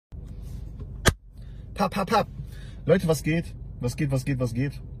Papp. Leute, was geht? Was geht,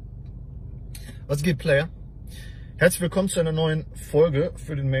 Player? Herzlich willkommen zu einer neuen Folge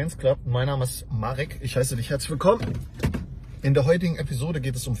für den MansClub. Mein Name ist Marek. Ich heiße dich herzlich willkommen. In der heutigen Episode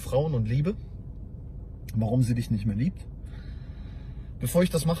geht es um Frauen und Liebe. Warum sie dich nicht mehr liebt. Bevor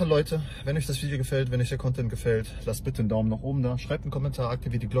ich das mache, Leute, wenn euch das Video gefällt, wenn euch der Content gefällt, lasst bitte einen Daumen nach oben da. Schreibt einen Kommentar,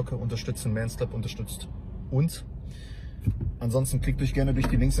 aktiviert die Glocke, unterstützt den MansClub, unterstützt uns. Ansonsten klickt euch gerne durch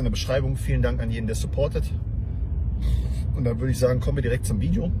die Links in der Beschreibung. Vielen Dank an jeden, der supportet. Und dann würde ich sagen, kommen wir direkt zum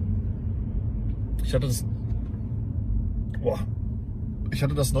Video. Ich hatte das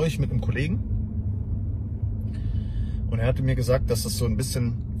neulich mit einem Kollegen. Und er hatte mir gesagt, dass es so ein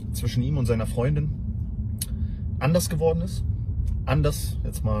bisschen zwischen ihm und seiner Freundin anders geworden ist. Anders,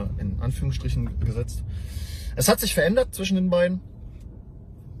 jetzt mal in Anführungsstrichen gesetzt. Es hat sich verändert zwischen den beiden.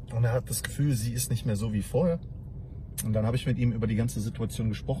 Und er hat das Gefühl, sie ist nicht mehr so wie vorher. Und dann habe ich mit ihm über die ganze Situation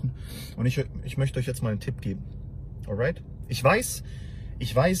gesprochen. Und ich möchte euch jetzt mal einen Tipp geben. Alright? Ich weiß,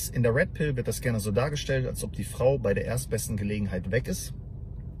 in der Red Pill wird das gerne so dargestellt, als ob die Frau bei der erstbesten Gelegenheit weg ist.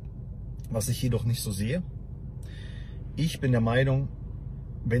 Was ich jedoch nicht so sehe. Ich bin der Meinung,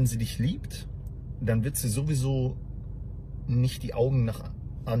 wenn sie dich liebt, dann wird sie sowieso nicht die Augen nach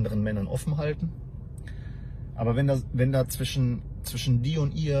anderen Männern offen halten. Aber wenn da zwischen dir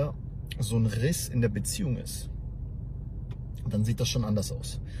und ihr so ein Riss in der Beziehung ist, dann sieht das schon anders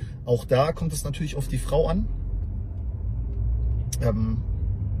aus. Auch da kommt es natürlich auf die Frau an.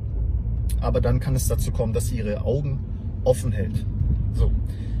 Aber dann kann es dazu kommen, dass sie ihre Augen offen hält. So.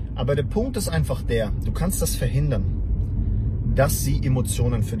 Aber der Punkt ist einfach der, du kannst das verhindern, dass sie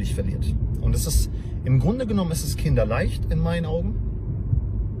Emotionen für dich verliert. Und im Grunde genommen ist es kinderleicht in meinen Augen.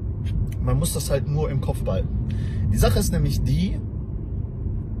 Man muss das halt nur im Kopf behalten. Die Sache ist nämlich die,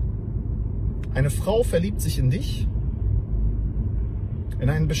 eine Frau verliebt sich in dich, in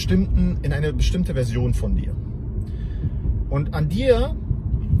eine bestimmte Version von dir. Und an dir,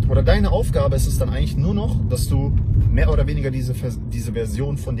 oder deine Aufgabe ist es dann eigentlich nur noch, dass du mehr oder weniger diese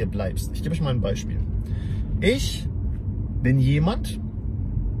Version von dir bleibst. Ich gebe euch mal ein Beispiel. Ich bin jemand,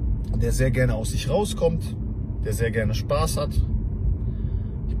 der sehr gerne aus sich rauskommt, der sehr gerne Spaß hat.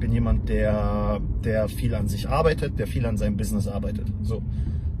 Ich bin jemand, der viel an sich arbeitet, der viel an seinem Business arbeitet. So.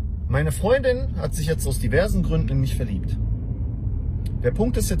 Meine Freundin hat sich jetzt aus diversen Gründen in mich verliebt. Der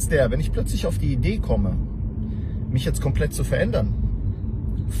Punkt ist jetzt der, wenn ich plötzlich auf die Idee komme, mich jetzt komplett zu verändern,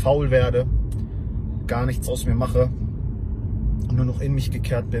 faul werde, gar nichts aus mir mache, nur noch in mich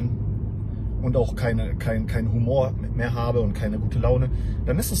gekehrt bin und auch kein Humor mehr habe und keine gute Laune,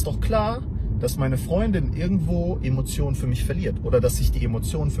 dann ist es doch klar, dass meine Freundin irgendwo Emotionen für mich verliert oder dass sich die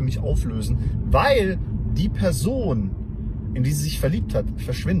Emotionen für mich auflösen, weil die Person, in die sie sich verliebt hat,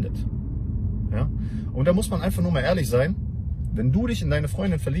 verschwindet. Ja? Und da muss man einfach nur mal ehrlich sein. Wenn du dich in deine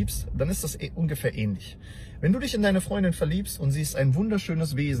Freundin verliebst, dann ist das ungefähr ähnlich. Wenn du dich in deine Freundin verliebst und sie ist ein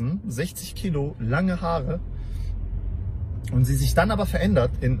wunderschönes Wesen, 60 Kilo, lange Haare, und sie sich dann aber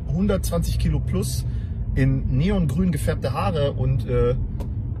verändert in 120 Kilo plus, in neongrün gefärbte Haare und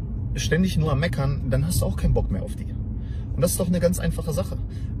ständig nur am Meckern, dann hast du auch keinen Bock mehr auf die. Und das ist doch eine ganz einfache Sache.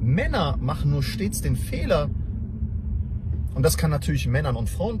 Männer machen nur stets den Fehler, und das kann natürlich Männern und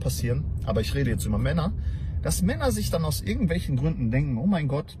Frauen passieren, aber ich rede jetzt über Männer, dass Männer sich dann aus irgendwelchen Gründen denken, oh mein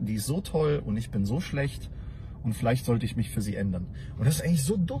Gott, die ist so toll und ich bin so schlecht und vielleicht sollte ich mich für sie ändern. Und das ist eigentlich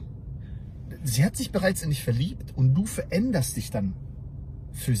so dumm. Sie hat sich bereits in dich verliebt und du veränderst dich dann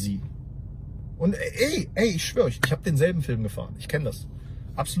für sie. Und ich schwöre euch, ich habe denselben Film gefahren. Ich kenne das.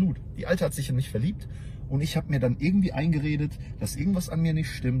 Absolut. Die Alte hat sich in mich verliebt und ich habe mir dann irgendwie eingeredet, dass irgendwas an mir nicht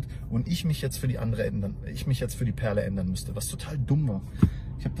stimmt und ich mich jetzt für die Perle ändern müsste, was total dumm war.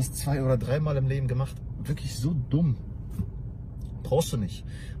 Ich habe das 2 oder 3 Mal im Leben gemacht. Wirklich so dumm. Brauchst du nicht.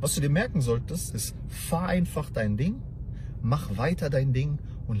 Was du dir merken solltest, ist, fahr einfach dein Ding, mach weiter dein Ding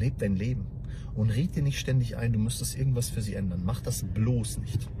und leb dein Leben. Und red dir nicht ständig ein, du müsstest irgendwas für sie ändern. Mach das bloß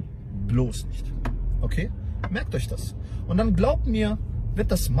nicht. Bloß nicht. Okay? Merkt euch das. Und dann glaubt mir,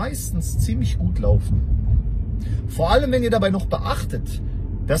 wird das meistens ziemlich gut laufen. Vor allem, wenn ihr dabei noch beachtet,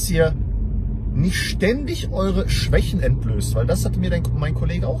 dass ihr nicht ständig eure Schwächen entblößt, weil das hatte mir mein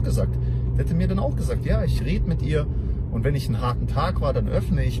Kollege auch gesagt. Der hätte mir dann auch gesagt, ja, ich rede mit ihr und wenn ich einen harten Tag war, dann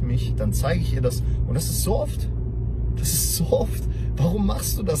öffne ich mich, dann zeige ich ihr das. Und das ist so oft. Das ist so oft. Warum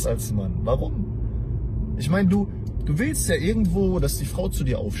machst du das als Mann? Warum? Ich meine, du willst ja irgendwo, dass die Frau zu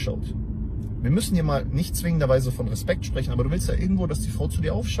dir aufschaut. Wir müssen hier mal nicht zwingenderweise von Respekt sprechen, aber du willst ja irgendwo, dass die Frau zu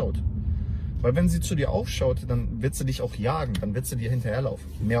dir aufschaut. Weil wenn sie zu dir aufschaut, dann wird sie dich auch jagen, dann wird sie dir hinterherlaufen,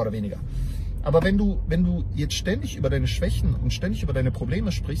 mehr oder weniger. Aber wenn du jetzt ständig über deine Schwächen und ständig über deine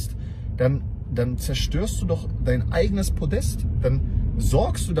Probleme sprichst, dann zerstörst du doch dein eigenes Podest. Dann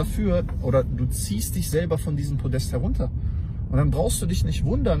sorgst du dafür oder du ziehst dich selber von diesem Podest herunter. Und dann brauchst du dich nicht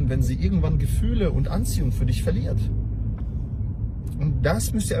wundern, wenn sie irgendwann Gefühle und Anziehung für dich verliert. Und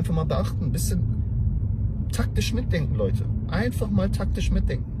das müsst ihr einfach mal beachten. Ein bisschen taktisch mitdenken, Leute. Einfach mal taktisch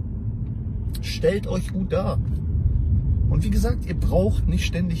mitdenken. Stellt euch gut dar. Und wie gesagt, ihr braucht nicht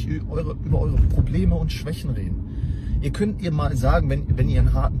ständig über eure Probleme und Schwächen reden. Ihr könnt ihr mal sagen, wenn ihr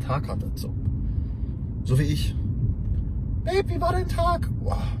einen harten Tag hattet. So wie ich. Babe, wie war dein Tag?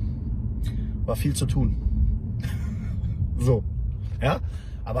 Wow. War viel zu tun. So. Ja?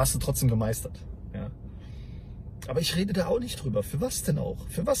 Aber hast du trotzdem gemeistert. Ja? Aber ich rede da auch nicht drüber. Für was denn auch?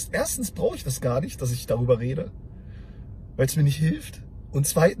 Für was? Erstens brauche ich das gar nicht, dass ich darüber rede. Weil es mir nicht hilft. Und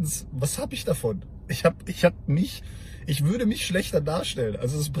zweitens, was habe ich davon? Ich würde mich schlechter darstellen.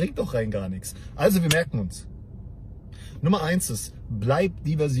 Also das bringt doch rein gar nichts. Also wir merken uns. Nummer 1 ist, bleibt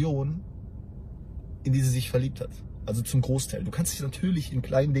die Version, in die sie sich verliebt hat. Also zum Großteil. Du kannst dich natürlich in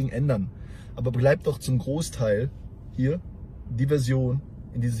kleinen Dingen ändern. Aber bleib doch zum Großteil hier die Version,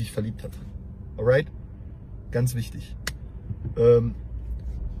 in die sie sich verliebt hat. Alright? Ganz wichtig.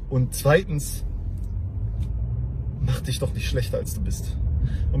 Und zweitens, mach dich doch nicht schlechter, als du bist.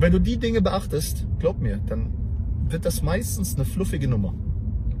 Und wenn du die Dinge beachtest, glaub mir, dann wird das meistens eine fluffige Nummer.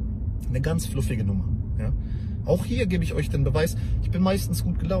 Eine ganz fluffige Nummer. Ja? Auch hier gebe ich euch den Beweis, ich bin meistens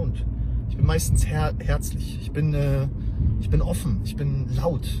gut gelaunt. Ich bin meistens herzlich. Ich bin offen. Ich bin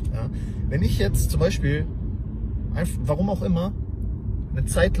laut. Ja? Wenn ich jetzt zum Beispiel, warum auch immer, eine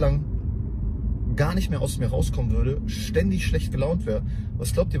Zeit lang gar nicht mehr aus mir rauskommen würde, ständig schlecht gelaunt wäre,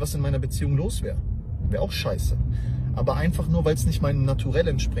 was glaubt ihr, was in meiner Beziehung los wäre? Wäre auch scheiße. Aber einfach nur, weil es nicht meinem Naturell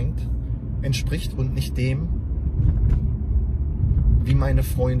entspricht und nicht dem, wie meine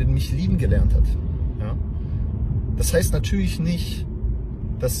Freundin mich lieben gelernt hat. Ja? Das heißt natürlich nicht,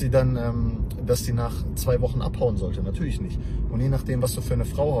 dass sie nach 2 Wochen abhauen sollte. Natürlich nicht. Und je nachdem, was du für eine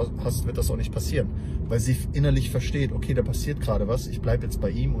Frau hast, wird das auch nicht passieren. Weil sie innerlich versteht, okay, da passiert gerade was, ich bleibe jetzt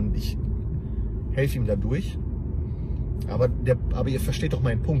bei ihm und ich helfe ihm da durch. Aber ihr versteht doch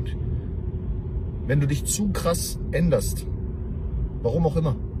meinen Punkt. Wenn du dich zu krass änderst, warum auch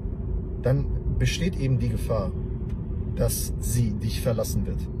immer, dann besteht eben die Gefahr, dass sie dich verlassen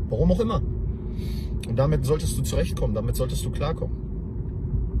wird. Warum auch immer. Und damit solltest du zurechtkommen, damit solltest du klarkommen.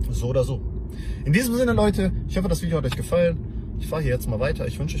 So oder so. In diesem Sinne, Leute, ich hoffe, das Video hat euch gefallen. Ich fahre hier jetzt mal weiter.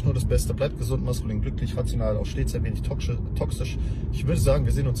 Ich wünsche euch nur das Beste. Bleibt gesund, maskulin, glücklich, rational, auch stets ein wenig toxisch. Ich würde sagen,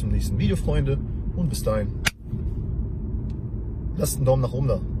 wir sehen uns im nächsten Video, Freunde. Und bis dahin. Lasst einen Daumen nach oben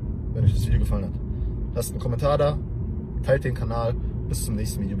da, wenn euch das Video gefallen hat. Lasst einen Kommentar da. Teilt den Kanal. Bis zum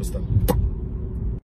nächsten Video. Bis dann.